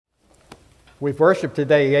We've worshiped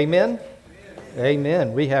today, amen?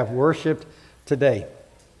 Amen. We have worshiped today.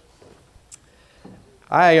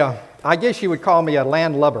 I guess you would call me a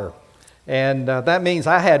landlubber, and that means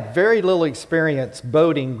I had very little experience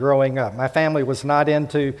boating growing up. My family was not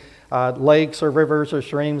into lakes or rivers or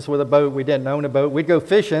streams with a boat. We didn't own a boat. We'd go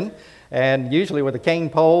fishing, and usually with a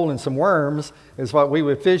cane pole and some worms is what we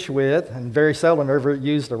would fish with, and very seldom ever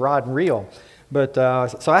used a rod and reel. But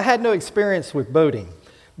so I had no experience with boating.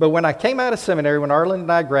 But when I came out of seminary, when Arlen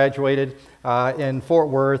and I graduated in Fort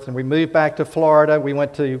Worth, and we moved back to Florida, we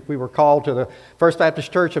were called to the First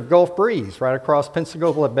Baptist Church of Gulf Breeze, right across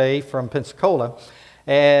Pensacola Bay from Pensacola.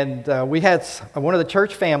 And we had one of the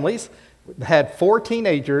church families had 4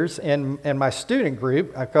 teenagers in my student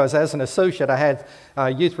group, because as an associate, I had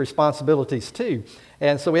youth responsibilities too.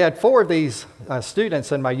 And so we had 4 of these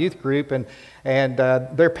students in my youth group, and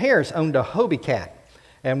their parents owned a Hobie Cat.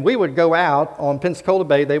 And we would go out on Pensacola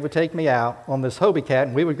Bay. They would take me out on this Hobie Cat,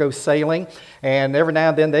 and we would go sailing. And every now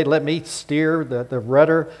and then, they'd let me steer the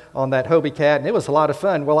rudder on that Hobie Cat, and it was a lot of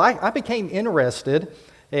fun. Well, I became interested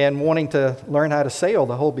in wanting to learn how to sail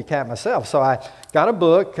the Hobie Cat myself. So I got a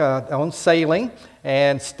book on sailing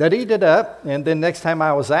and studied it up. And then next time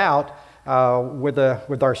I was out with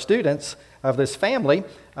our students of this family,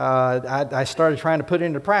 I started trying to put it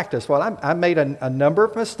into practice. Well, I made a number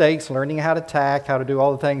of mistakes learning how to tack, how to do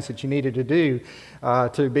all the things that you needed to do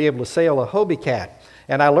to be able to sail a Hobie Cat.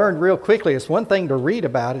 And I learned real quickly, it's one thing to read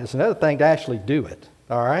about it, it's another thing to actually do it,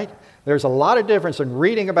 all right? There's a lot of difference in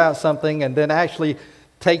reading about something and then actually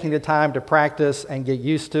taking the time to practice and get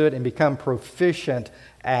used to it and become proficient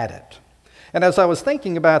at it. And as I was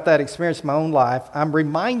thinking about that experience in my own life, I'm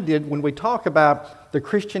reminded when we talk about the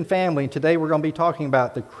Christian family, and today we're going to be talking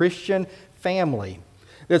about the Christian family.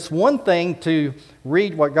 It's one thing to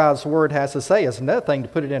read what God's Word has to say. It's another thing to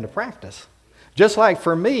put it into practice. Just like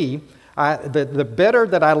for me, the better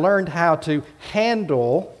that I learned how to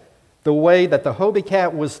handle the way that the Hobie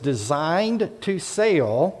Cat was designed to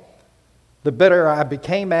sail, the better I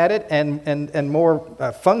became at it, and more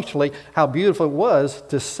functionally how beautiful it was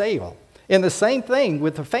to sail. And the same thing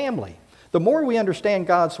with the family. The more we understand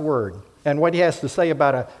God's Word and what He has to say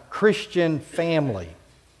about a Christian family,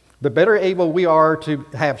 the better able we are to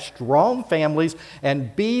have strong families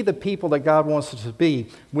and be the people that God wants us to be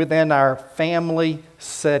within our family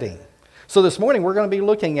setting. So this morning we're going to be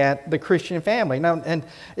looking at the Christian family. Now, and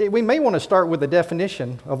we may want to start with the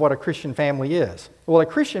definition of what a Christian family is. Well, a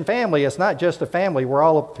Christian family is not just a family where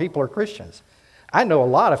all people are Christians. I know a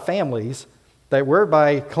lot of families that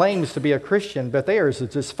whereby claims to be a Christian, but theirs is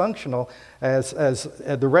dysfunctional as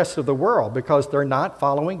the rest of the world because they're not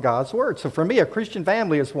following God's Word. So for me, a Christian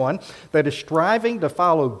family is one that is striving to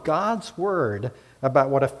follow God's Word about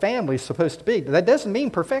what a family is supposed to be. That doesn't mean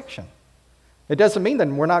perfection. It doesn't mean that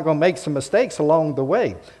we're not going to make some mistakes along the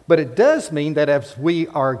way. But it does mean that as we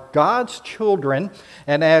are God's children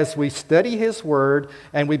and as we study His Word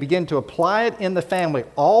and we begin to apply it in the family,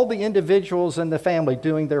 all the individuals in the family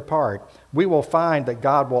doing their part, we will find that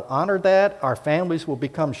God will honor that, our families will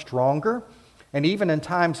become stronger, and even in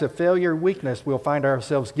times of failure and weakness, we'll find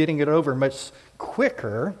ourselves getting it over much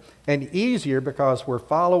quicker and easier because we're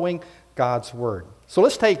following God's Word. So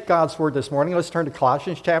let's take God's Word this morning. Let's turn to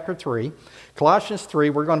Colossians chapter 3. Colossians 3,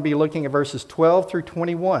 we're going to be looking at verses 12 through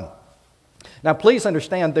 21. Now, please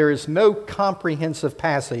understand there is no comprehensive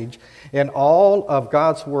passage in all of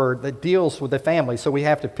God's Word that deals with the family, so we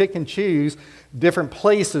have to pick and choose different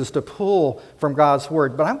places to pull from God's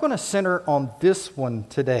Word. But I'm going to center on this one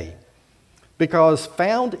today because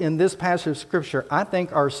found in this passage of Scripture, I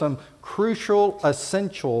think are some crucial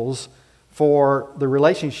essentials for the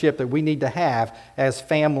relationship that we need to have as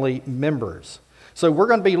family members. So we're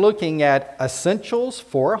going to be looking at essentials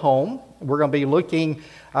for a home. We're going to be looking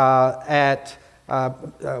at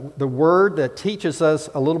the Word that teaches us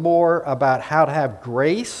a little more about how to have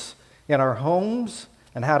grace in our homes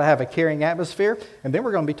and how to have a caring atmosphere. And then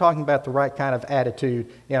we're going to be talking about the right kind of attitude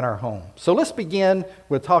in our home. So let's begin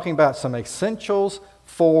with talking about some essentials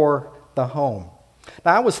for the home.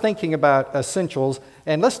 Now, I was thinking about essentials,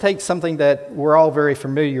 and let's take something that we're all very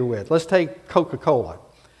familiar with. Let's take Coca-Cola.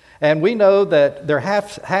 And we know that there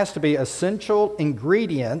has to be essential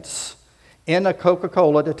ingredients in a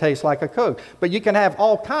Coca-Cola to taste like a Coke. But you can have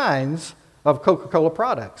all kinds of Coca-Cola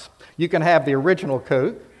products. You can have the original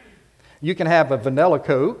Coke. You can have a vanilla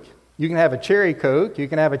Coke. You can have a cherry Coke. You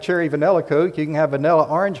can have a cherry vanilla Coke. You can have vanilla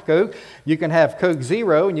orange Coke. You can have Coke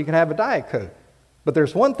Zero, and you can have a Diet Coke. But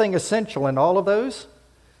there's one thing essential in all of those.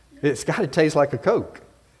 It's got to taste like a Coke.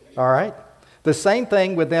 All right? The same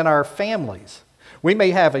thing within our families. We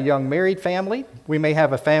may have a young married family. We may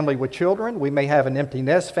have a family with children. We may have an empty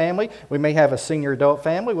nest family. We may have a senior adult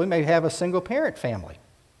family. We may have a single parent family.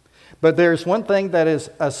 But there's one thing that is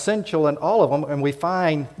essential in all of them, and we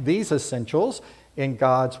find these essentials in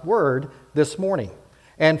God's Word this morning.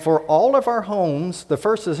 And for all of our homes, the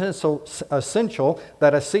first essential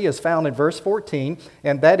that I see is found in verse 14,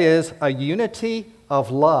 and that is a unity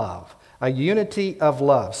of love. A unity of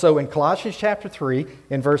love. So in Colossians chapter 3,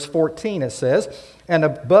 in verse 14, it says, "And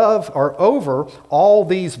above or over all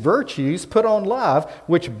these virtues, put on love,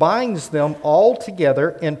 which binds them all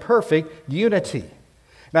together in perfect unity."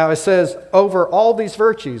 Now it says, over all these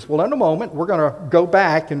virtues. Well, in a moment, we're going to go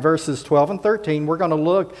back in verses 12 and 13. We're going to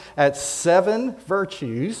look at 7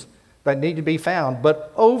 virtues that need to be found.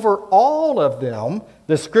 But over all of them,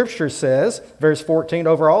 the Scripture says, verse 14,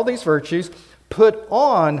 over all these virtues, put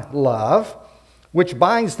on love, which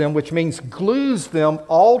binds them, which means glues them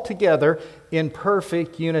all together in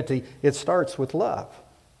perfect unity. It starts with love.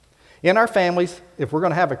 In our families, if we're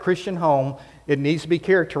going to have a Christian home, it needs to be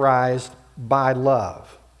characterized by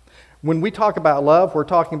love. When we talk about love, we're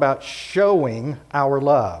talking about showing our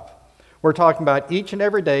love. We're talking about each and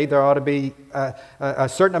every day there ought to be a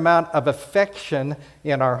certain amount of affection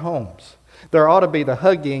in our homes. There ought to be the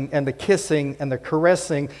hugging and the kissing and the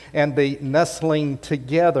caressing and the nestling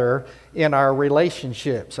together in our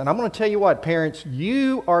relationships. And I'm going to tell you what, parents,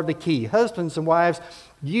 you are the key. Husbands and wives,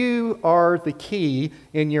 you are the key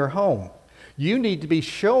in your home. You need to be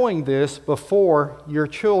showing this before your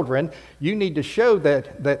children. You need to show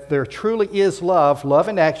that there truly is love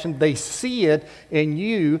in action. They see it in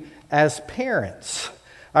you as parents.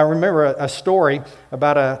 I remember a story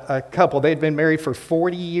about a couple. They'd been married for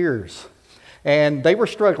 40 years. And they were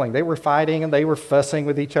struggling. They were fighting and they were fussing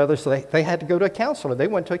with each other, so they had to go to a counselor. They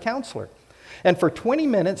went to a counselor. And for 20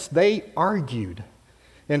 minutes, they argued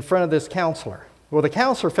in front of this counselor. Well, the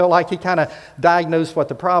counselor felt like he kind of diagnosed what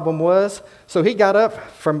the problem was. So he got up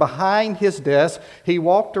from behind his desk. He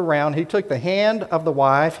walked around. He took the hand of the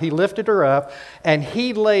wife. He lifted her up. And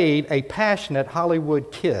he laid a passionate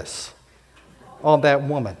Hollywood kiss on that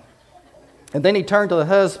woman. And then he turned to the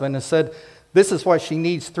husband and said, "This is what she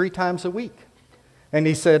needs 3 times a week." And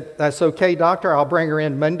he said, "That's okay, doctor. I'll bring her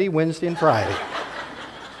in Monday, Wednesday, and Friday."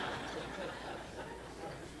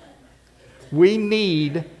 We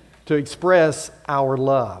need to express our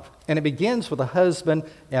love. And it begins with a husband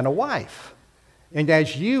and a wife. And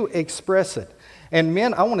as you express it. And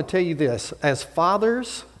men, I want to tell you this. As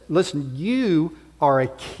fathers, listen, you are a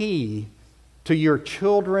key to your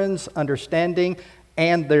children's understanding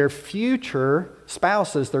and their future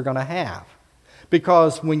spouses they're going to have.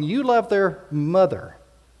 Because when you love their mother,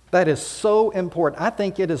 that is so important. I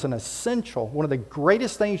think it is an essential, one of the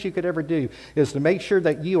greatest things you could ever do is to make sure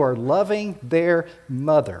that you are loving their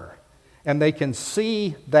mother. And they can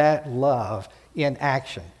see that love in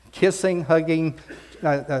action. Kissing, hugging,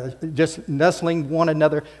 just nestling one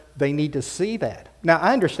another. They need to see that. Now,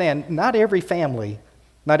 I understand not every family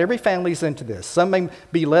is into this. Some may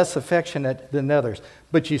be less affectionate than others,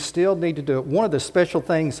 but you still need to do it. One of the special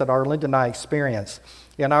things that Arlinda and I experienced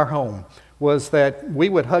in our home was that we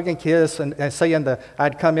would hug and kiss, and say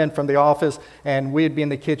I'd come in from the office, and we'd be in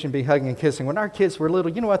the kitchen, be hugging and kissing. When our kids were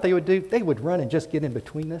little, you know what they would do? They would run and just get in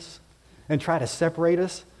between us and try to separate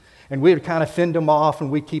us. And we would kind of fend them off, and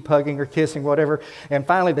we'd keep hugging or kissing, whatever. And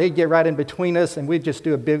finally, they'd get right in between us, and we'd just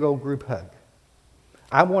do a big old group hug.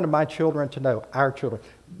 I wanted my children to know, our children,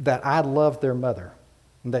 that I loved their mother,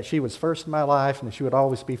 and that she was first in my life, and that she would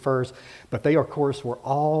always be first. But they, of course, were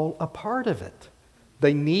all a part of it.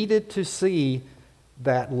 They needed to see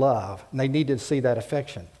that love, and they needed to see that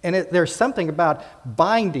affection. And there's something about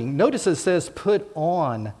binding. Notice it says put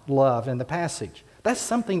on love in the passage. That's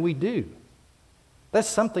something we do. That's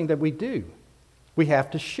something that we do. We have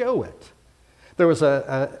to show it. There was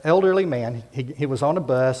an elderly man. He was on a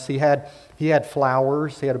bus. He had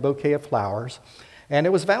flowers. He had a bouquet of flowers. And it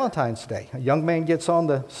was Valentine's Day. A young man gets on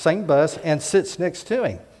the same bus and sits next to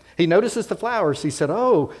him. He notices the flowers. He said,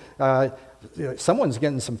 someone's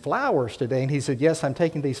getting some flowers today. And he said, "Yes, I'm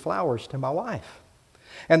taking these flowers to my wife."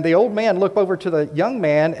 And the old man looked over to the young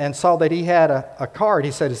man and saw that he had a card.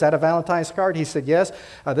 He said, "Is that a Valentine's card?" He said, "Yes,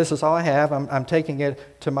 this is all I have. I'm taking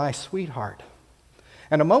it to my sweetheart."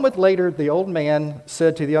 And a moment later, the old man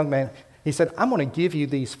said to the young man, he said, "I'm going to give you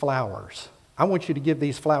these flowers. I want you to give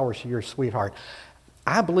these flowers to your sweetheart.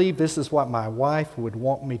 I believe this is what my wife would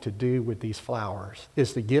want me to do with these flowers,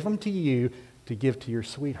 is to give them to you to give to your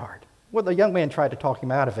sweetheart." Well, the young man tried to talk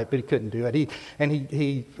him out of it, but he couldn't do it.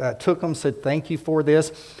 He took them, said, "Thank you for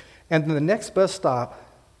this." And then the next bus stop,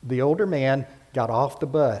 the older man got off the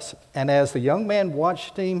bus. And as the young man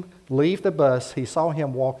watched him leave the bus, he saw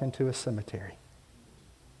him walk into a cemetery.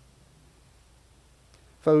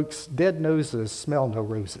 Folks, dead noses smell no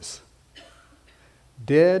roses.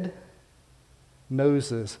 Dead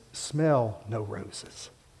noses smell no roses.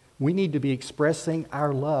 We need to be expressing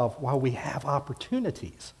our love while we have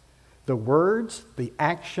opportunities. The words, the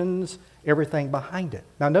actions, everything behind it.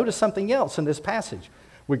 Now notice something else in this passage.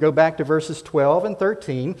 We go back to verses 12 and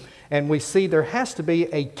 13, and we see there has to be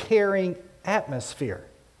a caring atmosphere.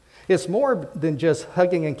 It's more than just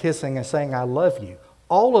hugging and kissing and saying, I love you.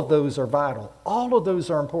 All of those are vital. All of those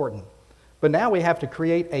are important. But now we have to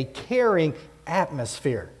create a caring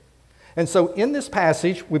atmosphere. And so in this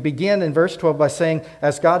passage, we begin in verse 12 by saying,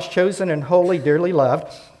 as God's chosen and holy, dearly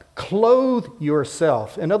loved, clothe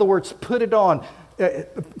yourself. In other words, put it on.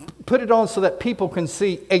 Put it on so that people can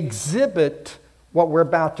see. Exhibit what we're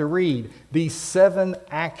about to read. These 7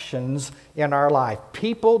 actions in our life.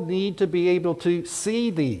 People need to be able to see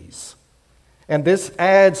these. And this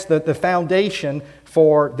adds the foundation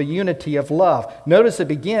for the unity of love. Notice it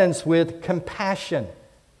begins with compassion.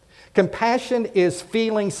 Compassion is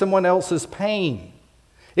feeling someone else's pain.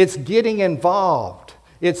 It's getting involved.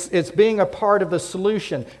 It's being a part of the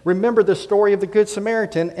solution. Remember the story of the Good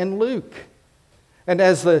Samaritan in Luke. And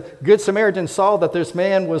as the Good Samaritan saw that this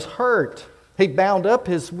man was hurt, he bound up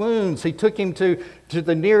his wounds. He took him to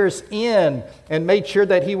the nearest inn and made sure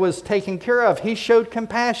that he was taken care of. He showed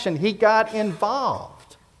compassion. He got involved.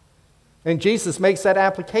 And Jesus makes that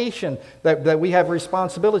application that we have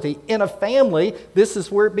responsibility. In a family, this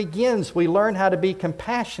is where it begins. We learn how to be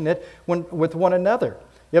compassionate with one another.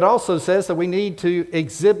 It also says that we need to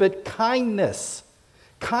exhibit kindness.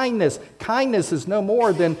 Kindness is no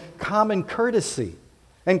more than common courtesy.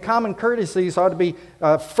 And common courtesies ought to be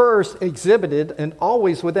first exhibited and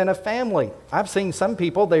always within a family. I've seen some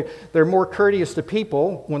people, they're more courteous to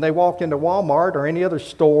people when they walk into Walmart or any other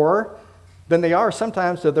store than they are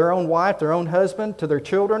sometimes to their own wife, their own husband, to their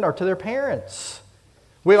children, or to their parents.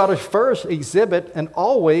 We ought to first exhibit and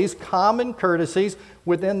always common courtesies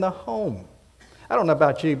within the home. I don't know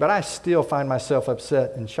about you, but I still find myself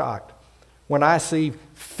upset and shocked when I see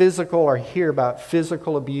physical or hear about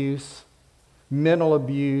physical abuse, mental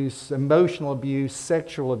abuse, emotional abuse,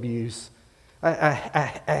 sexual abuse. I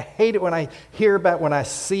hate it when I hear about it, when I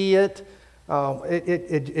see it.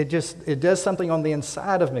 It does something on the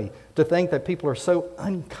inside of me to think that people are so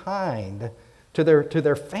unkind to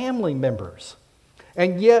their family members.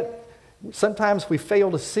 And yet, sometimes we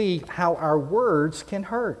fail to see how our words can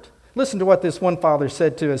hurt. Listen to what this one father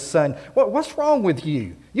said to his son. What's wrong with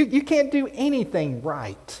you? You can't do anything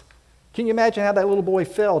right. Can you imagine how that little boy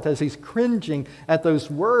felt as he's cringing at those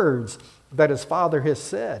words that his father has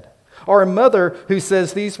said? Or a mother who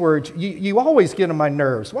says these words, you always get on my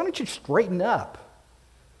nerves. Why don't you straighten up?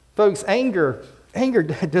 Folks, anger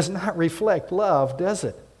does not reflect love, does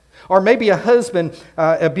it? Or maybe a husband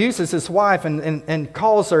abuses his wife and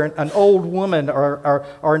calls her an old woman or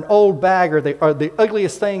an old bag or the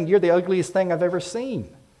ugliest thing. You're the ugliest thing I've ever seen.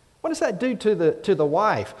 What does that do to the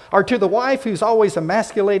wife? Or to the wife who's always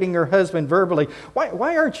emasculating her husband verbally?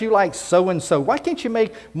 Why aren't you like so-and-so? Why can't you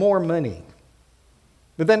make more money?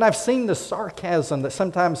 But then I've seen the sarcasm that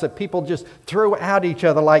sometimes that people just throw at each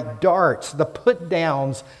other like darts, the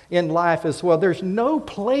put-downs in life as well. There's no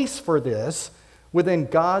place for this within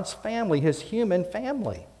God's family, His human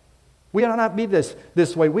family. We ought not be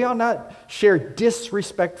this way. We ought not share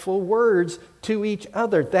disrespectful words to each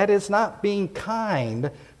other. That is not being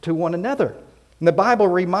kind to one another. And the Bible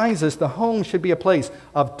reminds us the home should be a place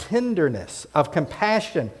of tenderness, of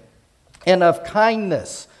compassion, and of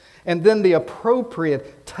kindness. And then the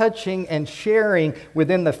appropriate touching and sharing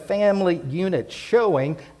within the family unit,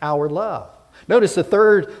 showing our love. Notice the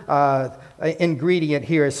third ingredient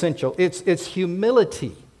here, essential. It's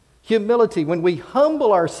humility. Humility, when we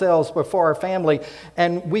humble ourselves before our family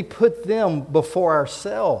and we put them before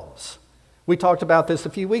ourselves. We talked about this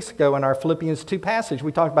a few weeks ago in our Philippians 2 passage.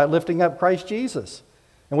 We talked about lifting up Christ Jesus.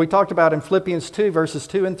 And we talked about in Philippians 2, verses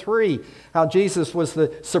 2 and 3, how Jesus was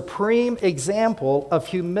the supreme example of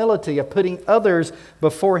humility, of putting others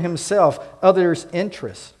before himself, others'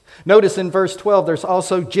 interests. Notice in verse 12, there's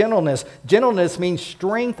also gentleness. Gentleness means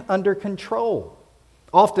strength under control.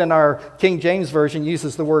 Often our King James Version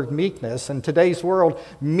uses the word meekness. In today's world,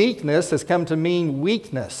 meekness has come to mean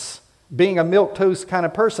weakness, being a milquetoast kind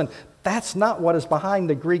of person. That's not what is behind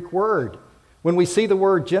the Greek word. When we see the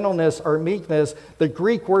word gentleness or meekness, the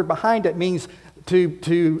Greek word behind it means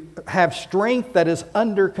to have strength that is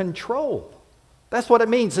under control. That's what it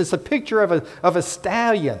means. It's a picture of a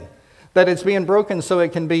stallion that it's being broken so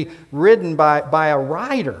it can be ridden by a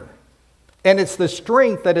rider. And it's the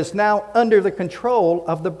strength that is now under the control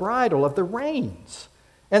of the bridle, of the reins.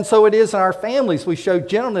 And so it is in our families. We show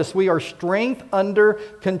gentleness. We are strength under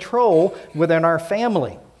control within our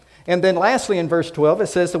family. And then lastly, in verse 12, it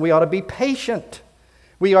says that we ought to be patient.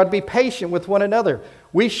 We ought to be patient with one another.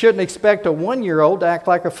 We shouldn't expect a 1-year-old to act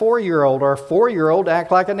like a 4-year-old, or a 4-year-old to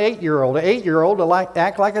act like an 8-year-old, an 8-year-old to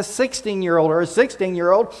act like a 16-year-old, or a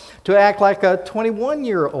 16-year-old to act like a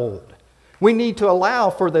 21-year-old. We need to allow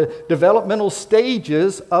for the developmental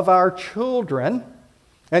stages of our children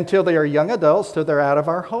until they are young adults, till they're out of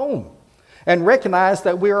our home. And recognize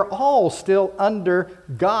that we are all still under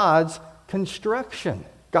God's construction.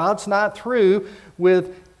 God's not through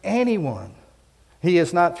with anyone. He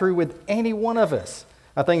is not through with any one of us.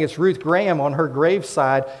 I think it's Ruth Graham on her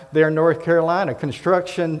graveside there in North Carolina.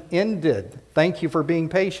 Construction ended. Thank you for being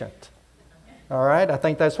patient. All right? I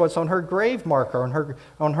think that's what's on her grave marker,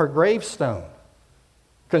 on her gravestone.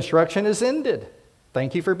 Construction is ended.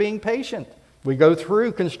 Thank you for being patient. We go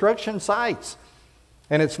through construction sites,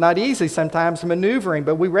 and it's not easy sometimes maneuvering,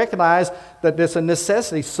 but we recognize that it's a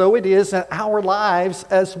necessity. So it is in our lives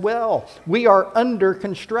as well. We are under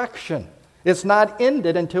construction. It's not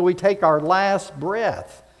ended until we take our last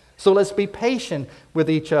breath. So let's be patient with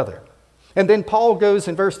each other. And then Paul goes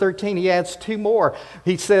in verse 13, he adds 2 more.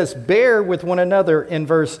 He says, bear with one another in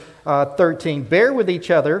verse 13. Bear with each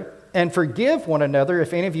other and forgive one another.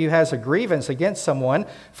 If any of you has a grievance against someone,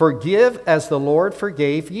 forgive as the Lord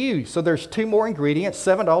forgave you. So there's 2 more ingredients,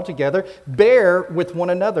 7 altogether. Bear with one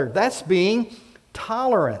another. That's being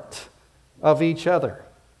tolerant of each other.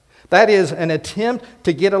 That is an attempt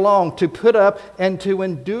to get along, to put up and to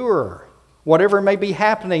endure. Whatever may be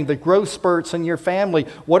happening, the growth spurts in your family,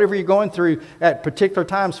 whatever you're going through at particular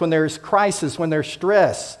times when there's crisis, when there's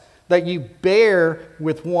stress, that you bear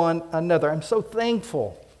with one another. I'm so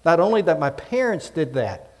thankful, not only that my parents did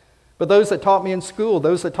that, but those that taught me in school,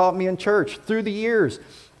 those that taught me in church through the years,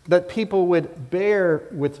 that people would bear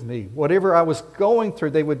with me. Whatever I was going through,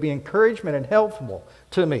 they would be encouragement and helpful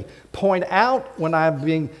to me. Point out when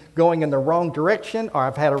I'm going in the wrong direction, or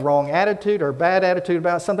I've had a wrong attitude or a bad attitude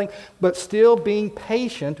about something, but still being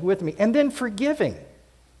patient with me. And then forgiving.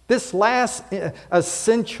 This last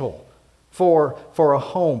essential for a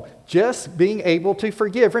home, just being able to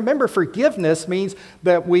forgive. Remember, forgiveness means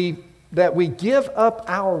that we give up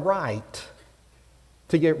our right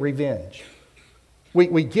to get revenge.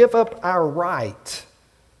 We give up our right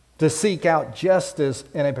to seek out justice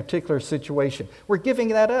in a particular situation. We're giving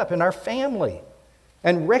that up in our family,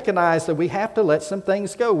 and recognize that we have to let some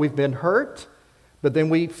things go. We've been hurt, but then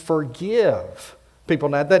we forgive people.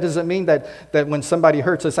 Now, that doesn't mean that when somebody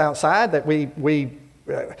hurts us outside that we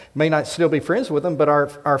may not still be friends with them, but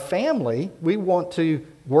our family, we want to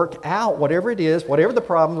work out whatever it is, whatever the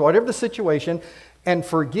problem, whatever the situation, and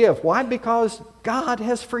forgive. Why? Because God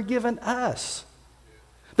has forgiven us.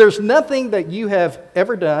 There's nothing that you have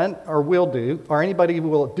ever done or will do, or anybody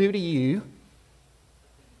will do to you,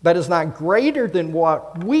 that is not greater than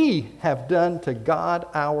what we have done to God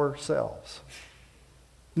ourselves.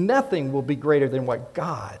 Nothing will be greater than what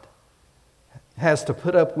God has to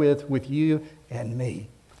put up with you and me.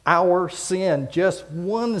 Our sin, just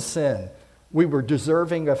one sin, we were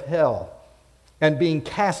deserving of hell and being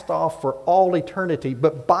cast off for all eternity.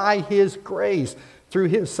 But by His grace, through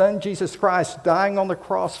His Son, Jesus Christ, dying on the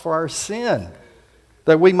cross for our sin,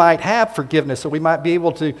 that we might have forgiveness, so we might be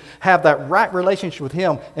able to have that right relationship with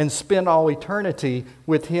Him and spend all eternity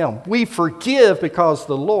with Him. We forgive because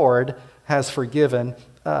the Lord has forgiven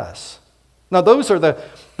us. Now, those are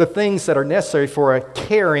the things that are necessary for a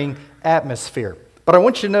caring atmosphere. But I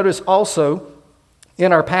want you to notice also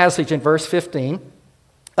in our passage in verse 15,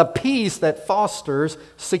 a peace that fosters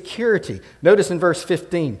security. Notice in verse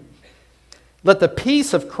 15, let the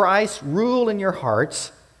peace of Christ rule in your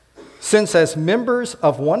hearts, since as members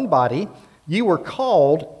of one body, you were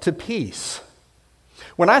called to peace.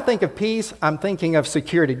 When I think of peace, I'm thinking of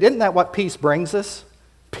security. Isn't that what peace brings us?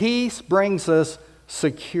 Peace brings us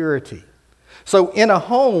security. So in a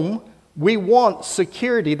home, we want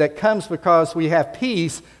security that comes because we have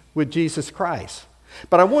peace with Jesus Christ.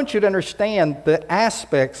 But I want you to understand the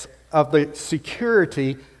aspects of the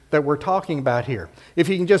security that we're talking about here. If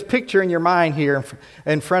you can just picture in your mind here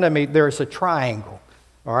in front of me, there's a triangle.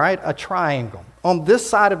 All right, a triangle. On this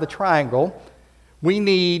side of the triangle, we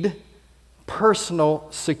need personal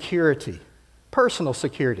security. Personal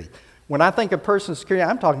security. When I think of personal security,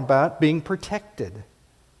 I'm talking about being protected.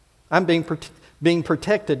 I'm being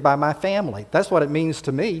protected by my family. That's what it means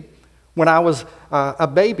to me. When I was a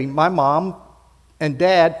baby, my mom and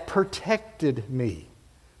dad protected me.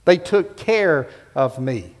 They took care of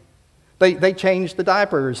me. They changed the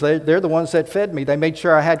diapers. They're the ones that fed me. They made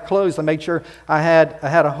sure I had clothes. They made sure I had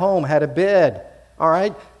a home, had a bed. All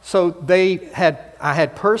right? So I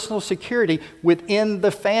had personal security within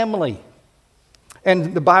the family.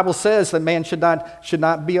 And the Bible says that man should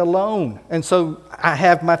not be alone. And so I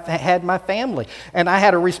had my family. And I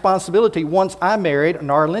had a responsibility once I married,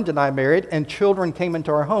 and Arlinda and I married, and children came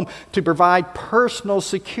into our home to provide personal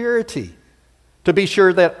security, to be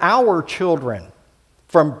sure that our children,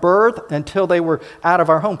 from birth until they were out of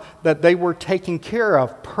our home, that they were taken care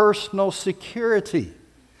of, personal security.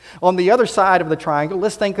 On the other side of the triangle,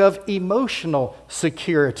 let's think of emotional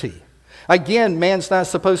security. Again, man's not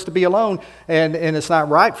supposed to be alone, and it's not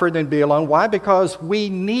right for them to be alone. Why? Because we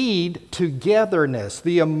need togetherness,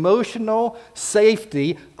 the emotional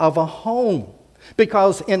safety of a home.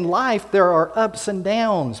 Because in life, there are ups and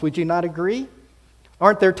downs. Would you not agree?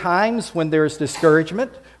 Aren't there times when there's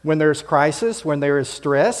discouragement, when there's crisis, when there is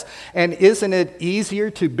stress? And isn't it easier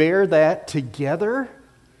to bear that together?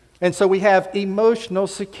 And so we have emotional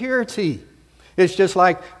security. It's just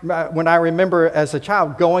like when I remember as a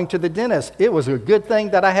child going to the dentist. It was a good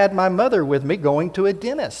thing that I had my mother with me going to a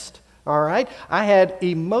dentist. All right? I had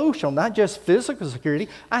emotional, not just physical security.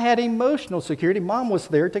 I had emotional security. Mom was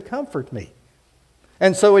there to comfort me.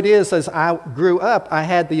 And so it is, as I grew up, I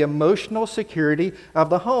had the emotional security of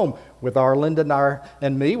the home. With Arlinda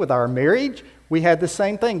and me, with our marriage, we had the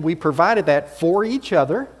same thing. We provided that for each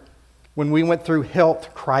other when we went through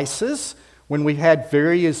health crisis, when we had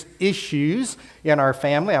various issues in our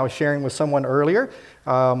family. I was sharing with someone earlier,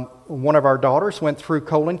 one of our daughters went through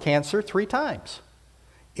colon cancer 3 times.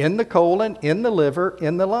 In the colon, in the liver,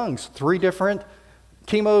 in the lungs. 3 different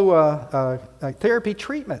chemotherapy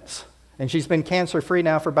treatments. And she's been cancer-free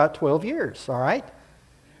now for about 12 years, all right?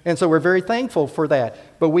 And so we're very thankful for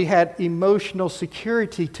that. But we had emotional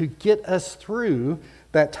security to get us through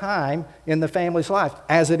that time in the family's life,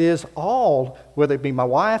 as it is all, whether it be my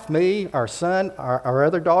wife, me, our son, our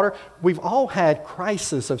other daughter, we've all had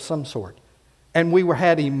crisis of some sort. And we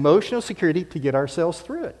had emotional security to get ourselves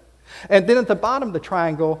through it. And then at the bottom of the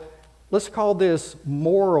triangle, let's call this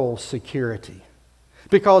moral security.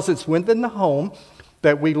 Because it's within the home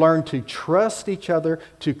that we learn to trust each other,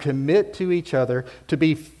 to commit to each other, to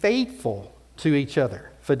be faithful to each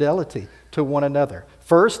other, fidelity to one another.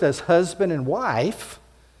 First as husband and wife,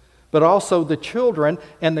 but also the children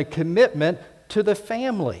and the commitment to the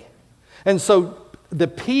family. And so the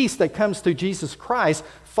peace that comes through Jesus Christ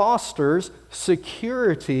fosters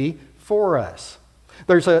security for us.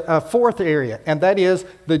 There's a fourth area, and that is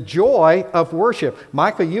the joy of worship.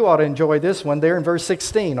 Michael, you ought to enjoy this one there in verse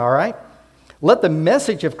 16, all right? Let the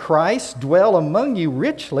message of Christ dwell among you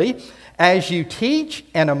richly as you teach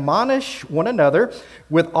and admonish one another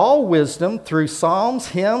with all wisdom through psalms,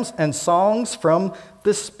 hymns, and songs from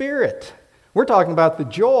the Spirit. We're talking about the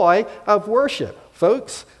joy of worship.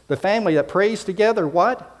 Folks, the family that prays together,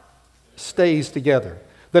 what? Stays together.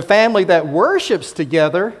 The family that worships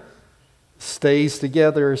together stays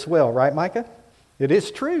together as well. Right, Micah? It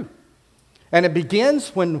is true. And it begins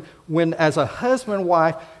when as a husband and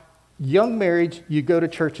wife, young marriage, you go to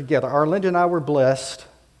church together. Arlinda and I were blessed.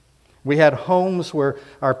 We had homes where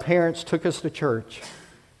our parents took us to church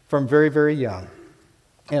from very, very young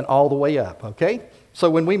and all the way up, okay? So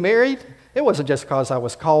when we married, it wasn't just because I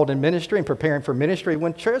was called in ministry and preparing for ministry,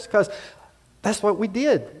 went to church, because that's what we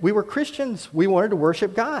did. We were Christians. We wanted to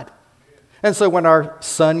worship God. And so when our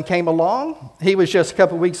son came along, he was just a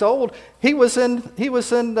couple of weeks old. He was in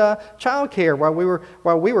child care while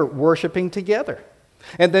we were worshiping together.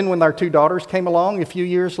 And then when our 2 daughters came along a few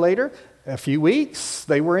years later, a few weeks,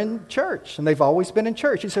 they were in church, and they've always been in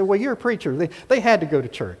church. You say, well, you're a preacher. They had to go to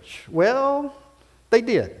church. Well, they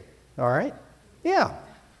did, all right? Yeah,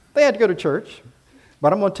 they had to go to church.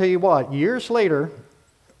 But I'm going to tell you what, years later,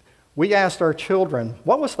 we asked our children,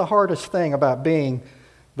 what was the hardest thing about being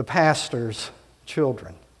the pastor's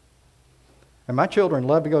children? And my children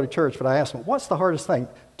love to go to church, but I asked them, what's the hardest thing?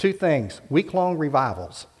 2 things, week-long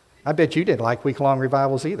revivals. I bet you didn't like week-long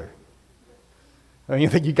revivals either. I mean, you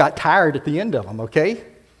think you got tired at the end of them, okay?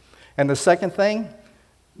 And the second thing,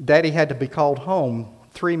 Daddy had to be called home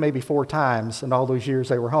 3, maybe 4 times in all those years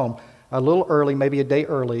they were home, a little early, maybe a day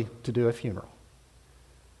early, to do a funeral.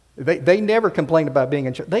 They never complained about being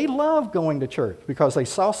in church. They loved going to church because they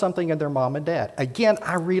saw something in their mom and dad. Again,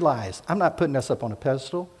 I realized I'm not putting us up on a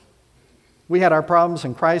pedestal. We had our problems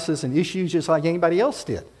and crises and issues just like anybody else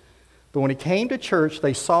did. But when it came to church,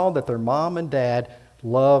 they saw that their mom and dad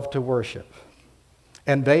loved to worship.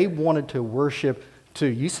 And they wanted to worship too.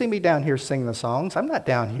 You see me down here singing the songs. I'm not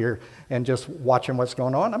down here and just watching what's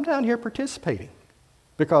going on. I'm down here participating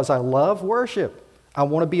because I love worship. I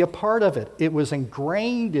want to be a part of it. It was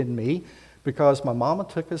ingrained in me because my mama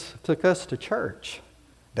took us to church.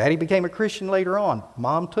 Daddy became a Christian later on.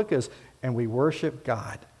 Mom took us, and we worship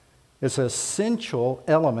God. It's an essential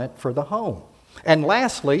element for the home. And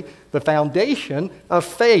lastly, the foundation of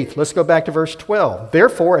faith. Let's go back to verse 12.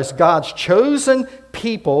 Therefore, as God's chosen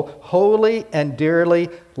people, holy and dearly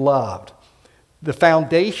loved. The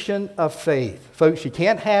foundation of faith. Folks, you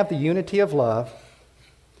can't have the unity of love,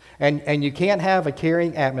 and you can't have a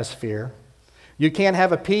caring atmosphere. You can't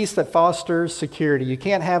have a peace that fosters security. You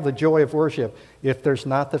can't have the joy of worship if there's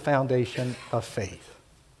not the foundation of faith.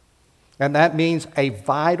 And that means a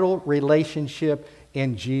vital relationship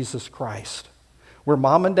in Jesus Christ, where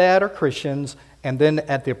mom and dad are Christians, and then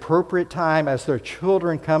at the appropriate time, as their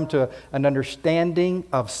children come to an understanding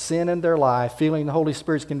of sin in their life, feeling the Holy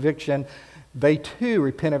Spirit's conviction, they too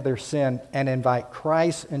repent of their sin and invite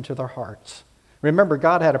Christ into their hearts. Remember,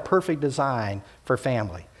 God had a perfect design for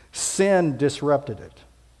family. Sin disrupted it.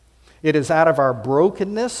 It is out of our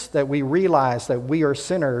brokenness that we realize that we are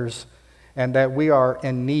sinners and that we are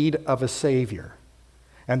in need of a Savior.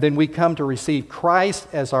 And then we come to receive Christ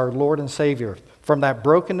as our Lord and Savior. From that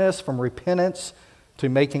brokenness, from repentance, to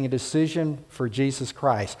making a decision for Jesus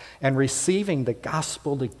Christ and receiving the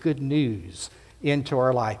gospel, the good news, into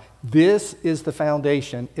our life. This is the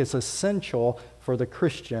foundation. It's essential for the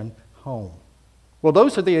Christian home. Well,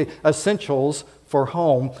 those are the essentials for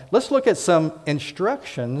home. Let's look at some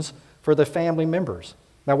instructions for the family members.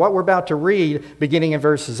 Now, what we're about to read, beginning in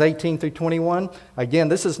verses 18 through 21, again,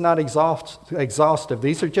 this is not exhaustive.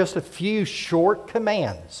 These are just a few short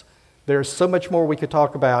commands. There's so much more we could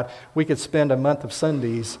talk about. We could spend a month of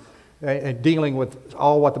Sundays dealing with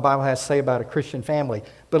all what the Bible has to say about a Christian family.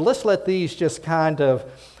 But let's let these just kind of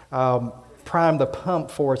prime the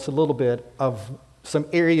pump for us a little bit of some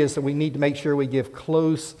areas that we need to make sure we give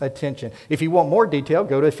close attention. If you want more detail,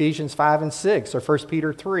 go to Ephesians 5 and 6 or 1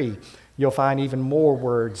 Peter 3. You'll find even more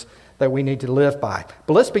words that we need to live by.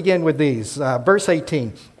 But let's begin with these. Verse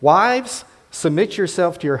 18, wives, submit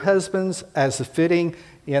yourself to your husbands as fitting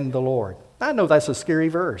in the Lord. I know that's a scary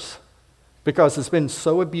verse because it's been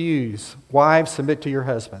so abused. Wives, submit to your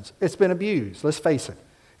husbands. It's been abused, let's face it.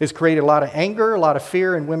 It's created a lot of anger, a lot of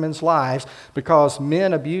fear in women's lives because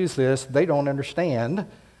men abuse this. They don't understand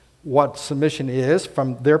what submission is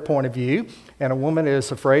from their point of view. And a woman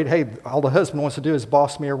is afraid, hey, all the husband wants to do is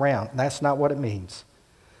boss me around. And that's not what it means.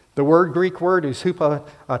 The Greek word is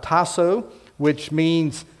hupotasso, which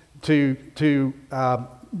means to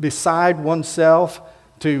beside oneself,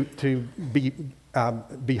 to be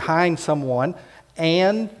behind someone,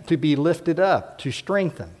 and to be lifted up, to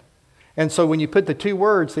strengthen. And so when you put the two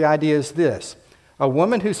words, the idea is this. A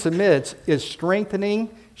woman who submits is strengthening,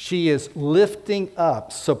 she is lifting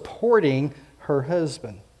up, supporting her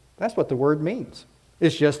husband. That's what the word means.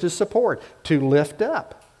 It's just to support, to lift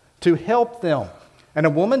up, to help them. And a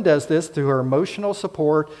woman does this through her emotional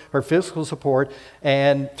support, her physical support,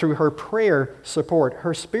 and through her prayer support,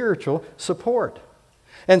 her spiritual support.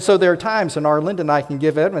 And so there are times, and Arlinda and I can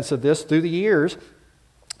give evidence of this through the years,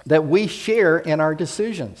 that we share in our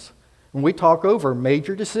decisions. When we talk over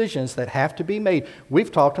major decisions that have to be made,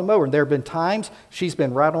 we've talked them over. And there have been times she's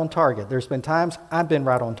been right on target. There's been times I've been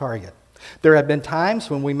right on target. There have been times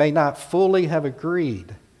when we may not fully have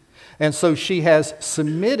agreed. And so she has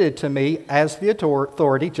submitted to me as the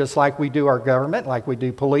authority, just like we do our government, like we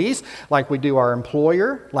do police, like we do our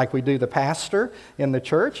employer, like we do the pastor in the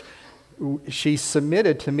church. She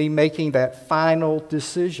submitted to me making that final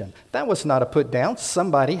decision. That was not a put down.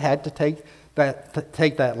 Somebody had to take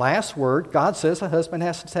that last word. God says a husband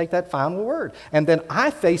has to take that final word. And then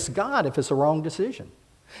I face God if it's a wrong decision.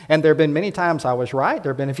 And there have been many times I was right.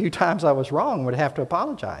 There have been a few times I was wrong and would have to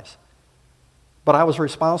apologize. But I was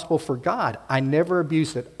responsible for God. I never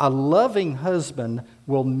abused it. A loving husband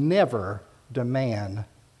will never demand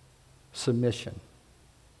submission.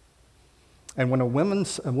 And when a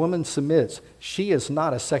woman submits, she is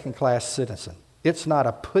not a second-class citizen. It's not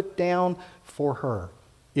a put down for her.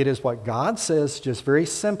 It is what God says, just very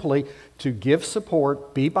simply, to give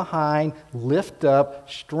support, be behind, lift up,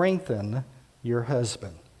 strengthen your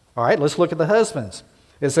husband. All right, let's look at the husbands.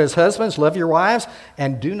 It says, husbands, love your wives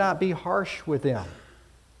and do not be harsh with them.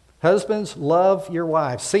 Husbands, love your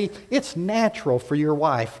wives. See, it's natural for your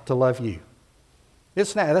wife to love you.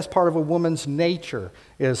 That's part of a woman's nature,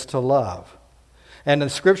 is to love. And the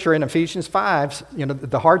scripture in Ephesians 5,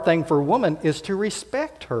 the hard thing for a woman is to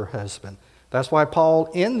respect her husband. That's why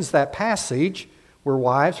Paul ends that passage where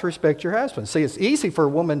wives respect your husband. See, it's easy for a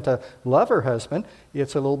woman to love her husband.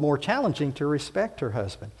 It's a little more challenging to respect her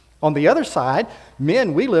husband. On the other side,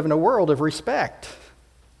 men, we live in a world of respect.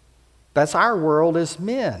 That's our world as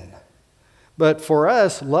men. But for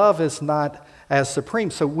us, love is not as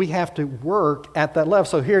supreme, so we have to work at that level.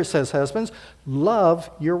 So here it says, husbands, love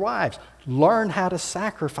your wives. Learn how to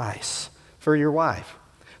sacrifice for your wife.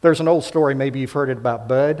 There's an old story, maybe you've heard it, about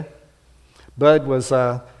Bud. Bud was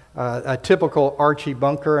a typical Archie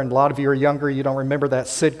Bunker, and a lot of you are younger, you don't remember that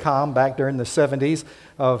sitcom back during the 70s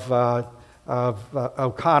of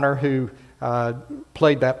O'Connor, who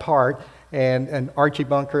played that part, and Archie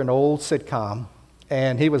Bunker, an old sitcom.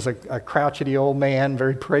 And he was a crouchety old man,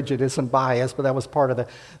 very prejudiced and biased, but that was part of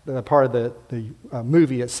the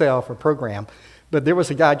movie itself or program. But there was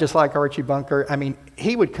a guy just like Archie Bunker. I mean,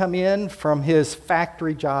 he would come in from his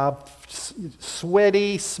factory job,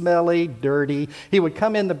 sweaty, smelly, dirty. He would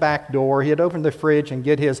come in the back door. He'd open the fridge and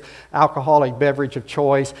get his alcoholic beverage of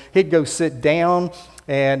choice. He'd go sit down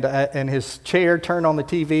and in his chair, turn on the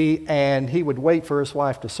TV, and he would wait for his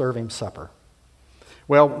wife to serve him supper.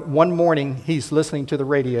 Well, one morning, he's listening to the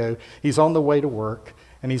radio. He's on the way to work,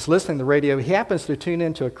 and he's listening to the radio. He happens to tune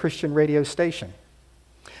into a Christian radio station.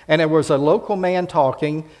 And there was a local man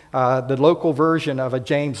talking, the local version of a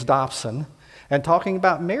James Dobson, and talking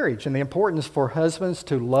about marriage and the importance for husbands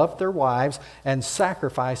to love their wives and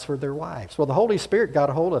sacrifice for their wives. Well, the Holy Spirit got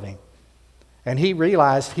a hold of him, and he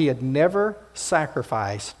realized he had never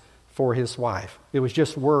sacrificed for his wife. It was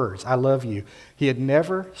just words, I love you. He had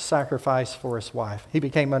never sacrificed for his wife. He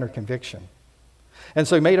became under conviction. And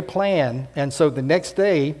so he made a plan, and so the next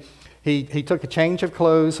day, he took a change of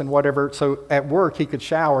clothes and whatever, so at work he could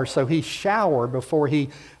shower. So he showered before he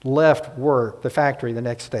left work, the factory, the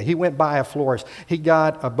next day. He went by a florist. He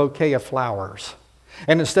got a bouquet of flowers.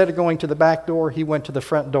 And instead of going to the back door, he went to the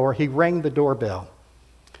front door. He rang the doorbell.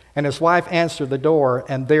 And his wife answered the door,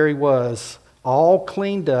 and there he was, all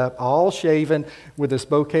cleaned up, all shaven, with this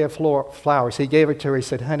bouquet of flowers. He gave it to her. He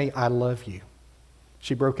said, honey, I love you.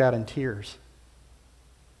 She broke out in tears.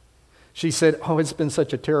 She said, oh, it's been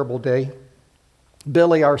such a terrible day.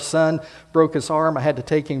 Billy, our son, broke his arm. I had to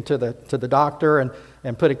take him to the doctor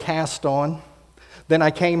and put a cast on. Then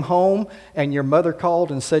I came home, and your mother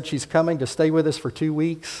called and said she's coming to stay with us for 2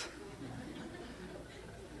 weeks.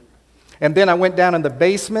 And then I went down in the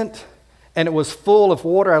basement, and it was full of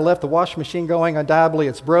water. I left the washing machine going. Undoubtedly,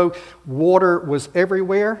 it's broke. Water was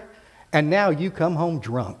everywhere. And now you come home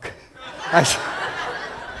drunk.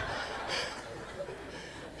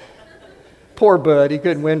 Poor Bud, he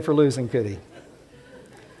couldn't win for losing, could he?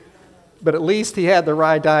 But at least he had the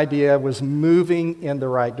right idea, was moving in the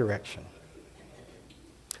right direction.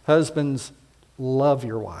 Husbands, love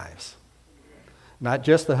your wives. Not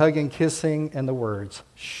just the hugging, kissing, and the words.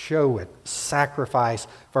 Show it. Sacrifice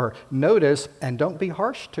for her. Notice, and don't be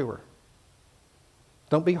harsh to her.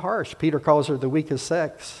 Don't be harsh. Peter calls her the weakest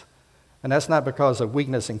sex. And that's not because of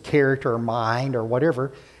weakness in character or mind or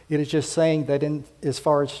whatever. It is just saying that as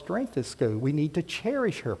far as strength is concerned, we need to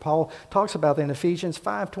cherish her. Paul talks about that in Ephesians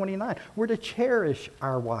 5:29. We're to cherish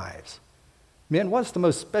our wives. Men, what's the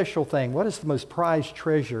most special thing? What is the most prized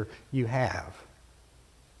treasure you have?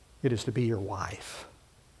 It is to be your wife.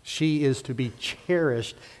 She is to be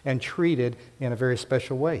cherished and treated in a very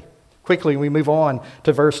special way. Quickly, we move on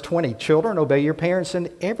to verse 20. Children, obey your parents in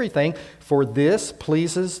everything, for this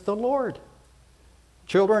pleases the Lord.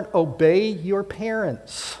 Children, obey your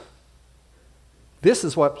parents. This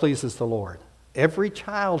is what pleases the Lord. Every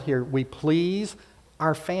child here, we please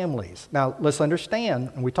our families. Now, let's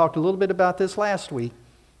understand, and we talked a little bit about this last week.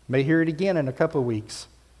 You may hear it again in a couple of weeks.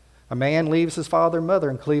 A man leaves his father and mother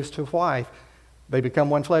and cleaves to his wife. They become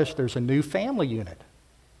one flesh. There's a new family unit.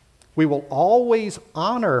 We will always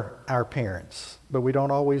honor our parents, but we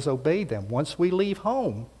don't always obey them. Once we leave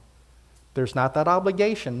home, there's not that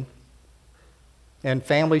obligation. And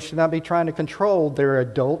families should not be trying to control their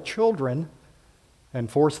adult children and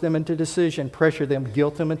force them into decision, pressure them,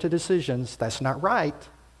 guilt them into decisions. That's not right.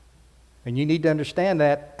 And you need to understand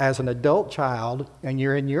that as an adult child and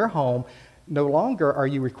you're in your home, no longer are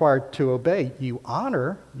you required to obey. You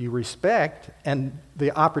honor, you respect, and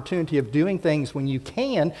the opportunity of doing things when you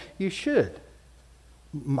can, you should.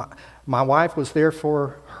 My wife was there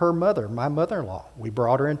for her mother, my mother-in-law. We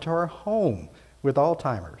brought her into our home with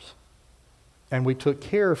Alzheimer's. And we took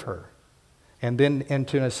care of her. And then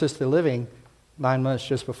into an assisted living 9 months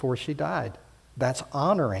just before she died. That's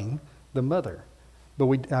honoring the mother,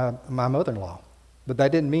 but my mother-in-law. But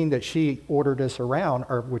that didn't mean that she ordered us around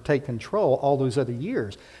or would take control all those other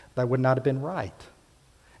years. That would not have been right.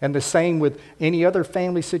 And the same with any other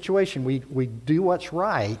family situation. We do what's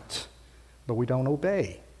right, but we don't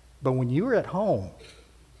obey. But when you're at home,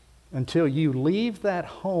 until you leave that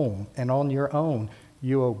home and on your own,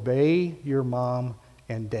 you obey your mom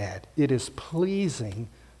and dad. It is pleasing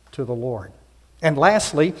to the Lord. And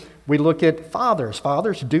lastly, we look at fathers.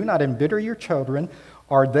 Fathers, do not embitter your children,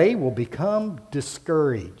 or they will become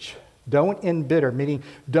discouraged. Don't embitter, meaning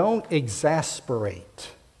don't exasperate.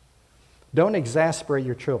 Don't exasperate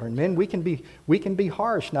your children. Men, we can be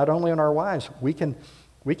harsh not only on our wives, we can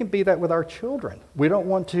be that with our children. We don't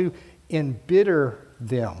want to embitter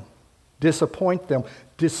them, disappoint them,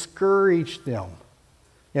 discourage them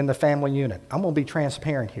in the family unit. I'm going to be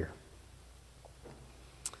transparent here.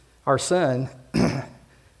 Our son,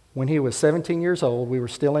 when he was 17 years old, we were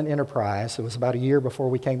still in Enterprise. It was about a year before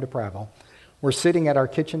we came to Prattville. We're sitting at our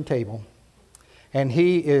kitchen table, and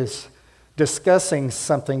he is discussing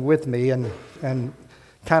something with me and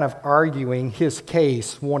kind of arguing his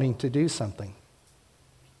case, wanting to do something.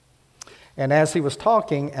 And as he was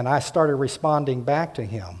talking, and I started responding back to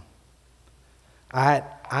him, I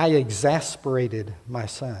exasperated my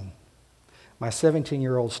son. My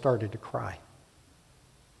 17-year-old started to cry.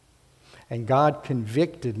 And God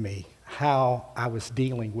convicted me how I was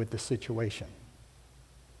dealing with the situation.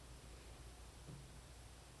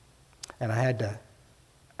 And I had to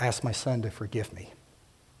ask my son to forgive me.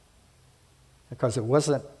 Because it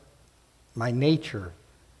wasn't my nature,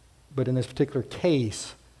 but in this particular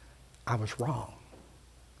case, I was wrong.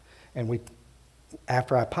 And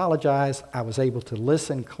after I apologized, I was able to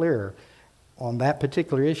listen clearer. On that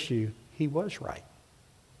particular issue, he was right.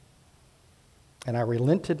 And I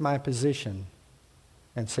relented my position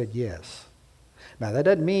and said yes. Now, that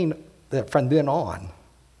doesn't mean that from then on,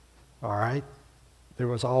 all right, there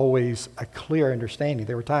was always a clear understanding.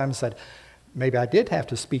 There were times that maybe I did have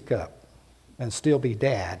to speak up and still be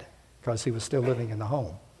dad because he was still living in the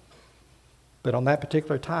home. But on that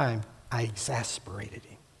particular time, I exasperated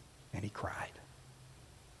him, and he cried.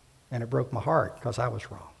 And it broke my heart because I was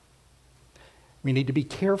wrong. We need to be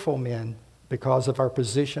careful, men, because of our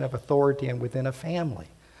position of authority and within a family,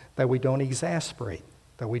 that we don't exasperate,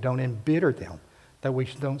 that we don't embitter them, that we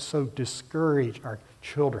don't so discourage our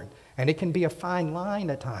children. And it can be a fine line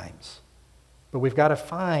at times, but we've got to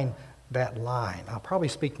find that line. I'll probably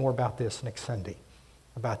speak more about this next Sunday,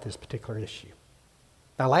 about this particular issue.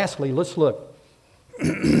 Now, lastly, let's look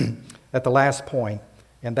at the last point,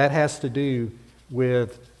 and that has to do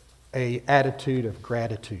with an attitude of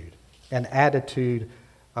gratitude, an attitude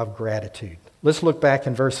of gratitude. Let's look back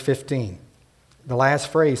in verse 15. The last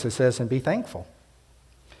phrase, it says, and be thankful.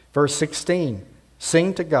 Verse 16,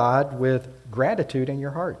 sing to God with gratitude in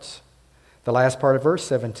your hearts. The last part of verse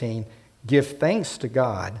 17, give thanks to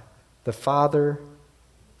God, the Father,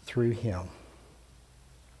 through him.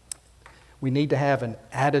 We need to have an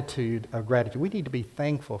attitude of gratitude. We need to be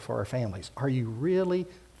thankful for our families. Are you really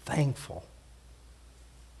thankful?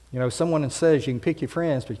 You know, someone says you can pick your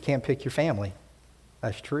friends, but you can't pick your family.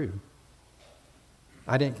 That's true.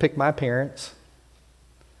 I didn't pick my parents.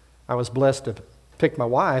 I was blessed to pick my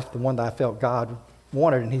wife, the one that I felt God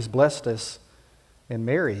wanted, and he's blessed us in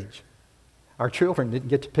marriage. Our children didn't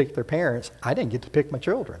get to pick their parents. I didn't get to pick my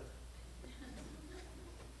children.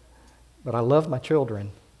 But I love my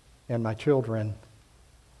children, and my children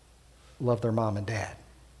love their mom and dad.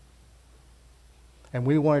 And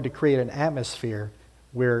we wanted to create an atmosphere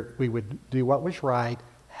where we would do what was right,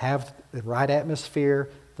 have the right atmosphere,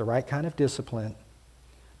 the right kind of discipline,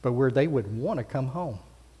 but where they would want to come home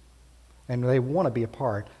and they want to be a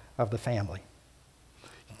part of the family.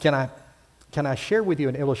 Can I share with you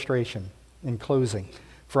an illustration in closing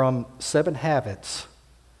from 7 Habits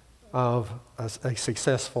of a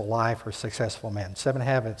Successful Life or Successful Man? 7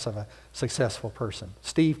 Habits of a Successful Person.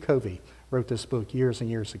 Steve Covey wrote this book years and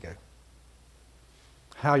years ago.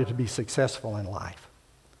 How to be successful in life.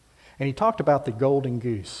 And he talked about the golden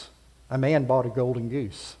goose. A man bought a golden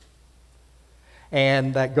goose.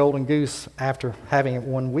 And that golden goose, after having it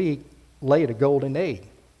 1 week, laid a golden egg.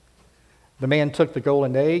 The man took the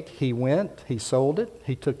golden egg, he went, he sold it,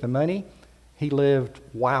 he took the money, he lived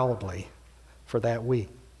wildly for that week.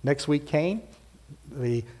 Next week came,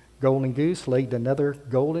 the golden goose laid another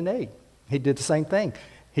golden egg. He did the same thing.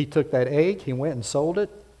 He took that egg, he went and sold it,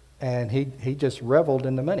 and he just reveled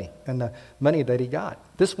in the money and the money that he got.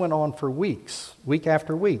 This went on for weeks, week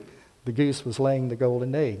after week. The goose was laying the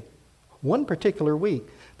golden egg. One particular week,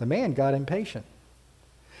 the man got impatient.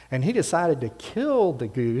 And he decided to kill the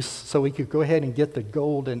goose so he could go ahead and get the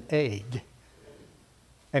golden egg.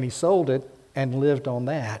 And he sold it and lived on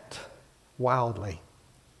that wildly.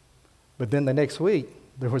 But then the next week,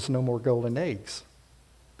 there was no more golden eggs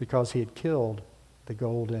because he had killed the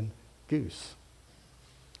golden goose.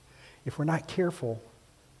 If we're not careful,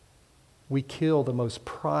 we kill the most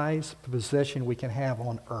prized possession we can have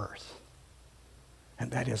on earth.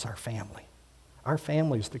 And that is our family. Our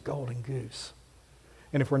family is the golden goose.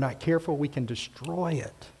 And if we're not careful, we can destroy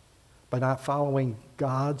it by not following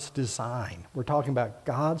God's design. We're talking about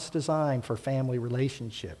God's design for family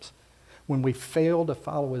relationships. When we fail to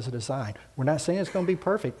follow his design, we're not saying it's going to be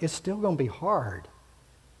perfect. It's still going to be hard.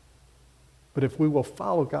 But if we will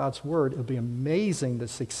follow God's word, it'll be amazing the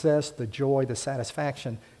success, the joy, the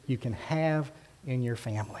satisfaction you can have in your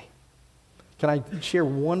family. Can I share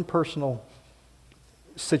one personal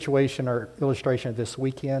situation or illustration this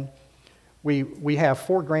weekend? We have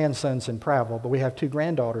 4 grandsons in Prattville, but we have 2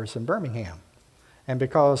 granddaughters in Birmingham. And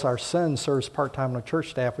because our son serves part-time on the church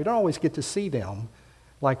staff, we don't always get to see them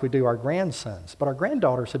like we do our grandsons. But our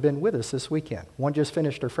granddaughters have been with us this weekend. One just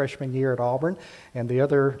finished her freshman year at Auburn, and the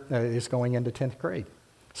other is going into 10th grade.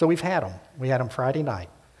 So we've had them. We had them Friday night.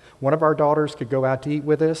 One of our daughters could go out to eat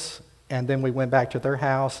with us, and then we went back to their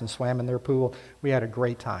house and swam in their pool. We had a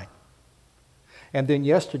great time. And then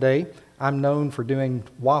yesterday, I'm known for doing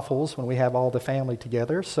waffles when we have all the family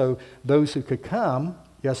together. So those who could come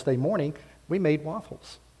yesterday morning, we made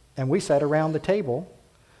waffles. And we sat around the table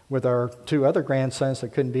with our 2 other grandsons that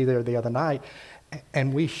couldn't be there the other night.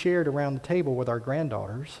 And we shared around the table with our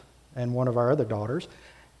granddaughters and one of our other daughters.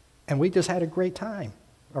 And we just had a great time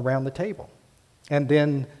around the table. And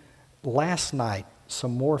then last night,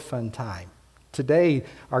 some more fun time. Today,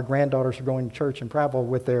 our granddaughters are going to church in Prattville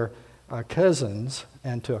with their cousins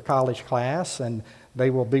and to a college class, and they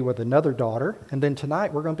will be with another daughter. And then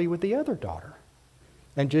tonight, we're going to be with the other daughter.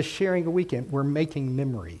 And just sharing a weekend, we're making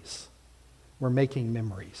memories. We're making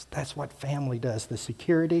memories. That's what family does, the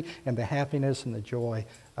security and the happiness and the joy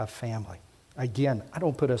of family. Again, I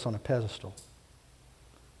don't put us on a pedestal.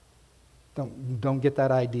 Don't get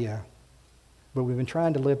that idea. But we've been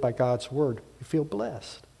trying to live by God's word. We feel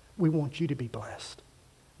blessed. We want you to be blessed.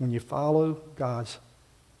 When you follow God's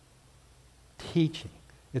teaching,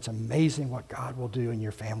 it's amazing what God will do in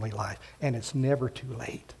your family life. And it's never too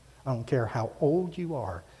late. I don't care how old you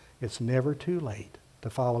are. It's never too late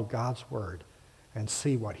to follow God's word and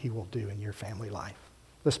see what he will do in your family life.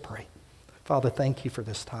 Let's pray. Father, thank you for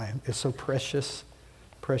this time. It's so precious,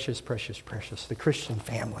 precious, precious, precious. The Christian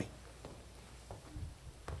family.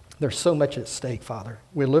 There's so much at stake, Father.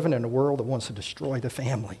 We're living in a world that wants to destroy the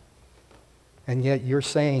family. And yet you're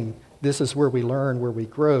saying this is where we learn, where we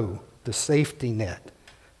grow, the safety net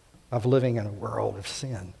of living in a world of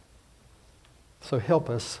sin. So help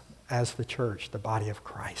us as the church, the body of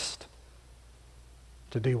Christ,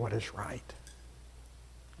 to do what is right,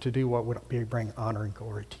 to do what would bring honor and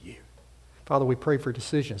glory to you. Father, we pray for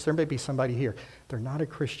decisions. There may be somebody here, they're not a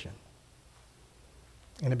Christian,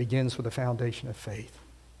 and it begins with the foundation of faith.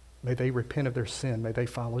 May they repent of their sin. May they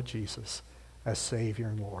follow Jesus as Savior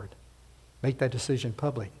and Lord. Make that decision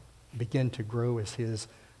public. Begin to grow as his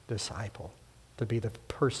disciple, to be the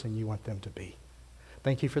person you want them to be.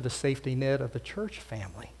 Thank you for the safety net of the church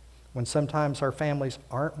family. When sometimes our families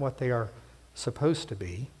aren't what they are supposed to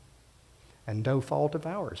be, and no fault of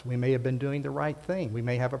ours. We may have been doing the right thing. We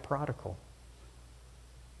may have a prodigal.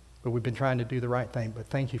 But we've been trying to do the right thing. But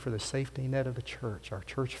thank you for the safety net of the church, our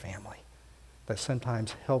church family, that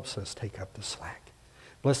sometimes helps us take up the slack.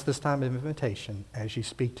 Bless this time of invitation as you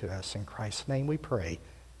speak to us. In Christ's name we pray.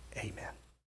 Amen.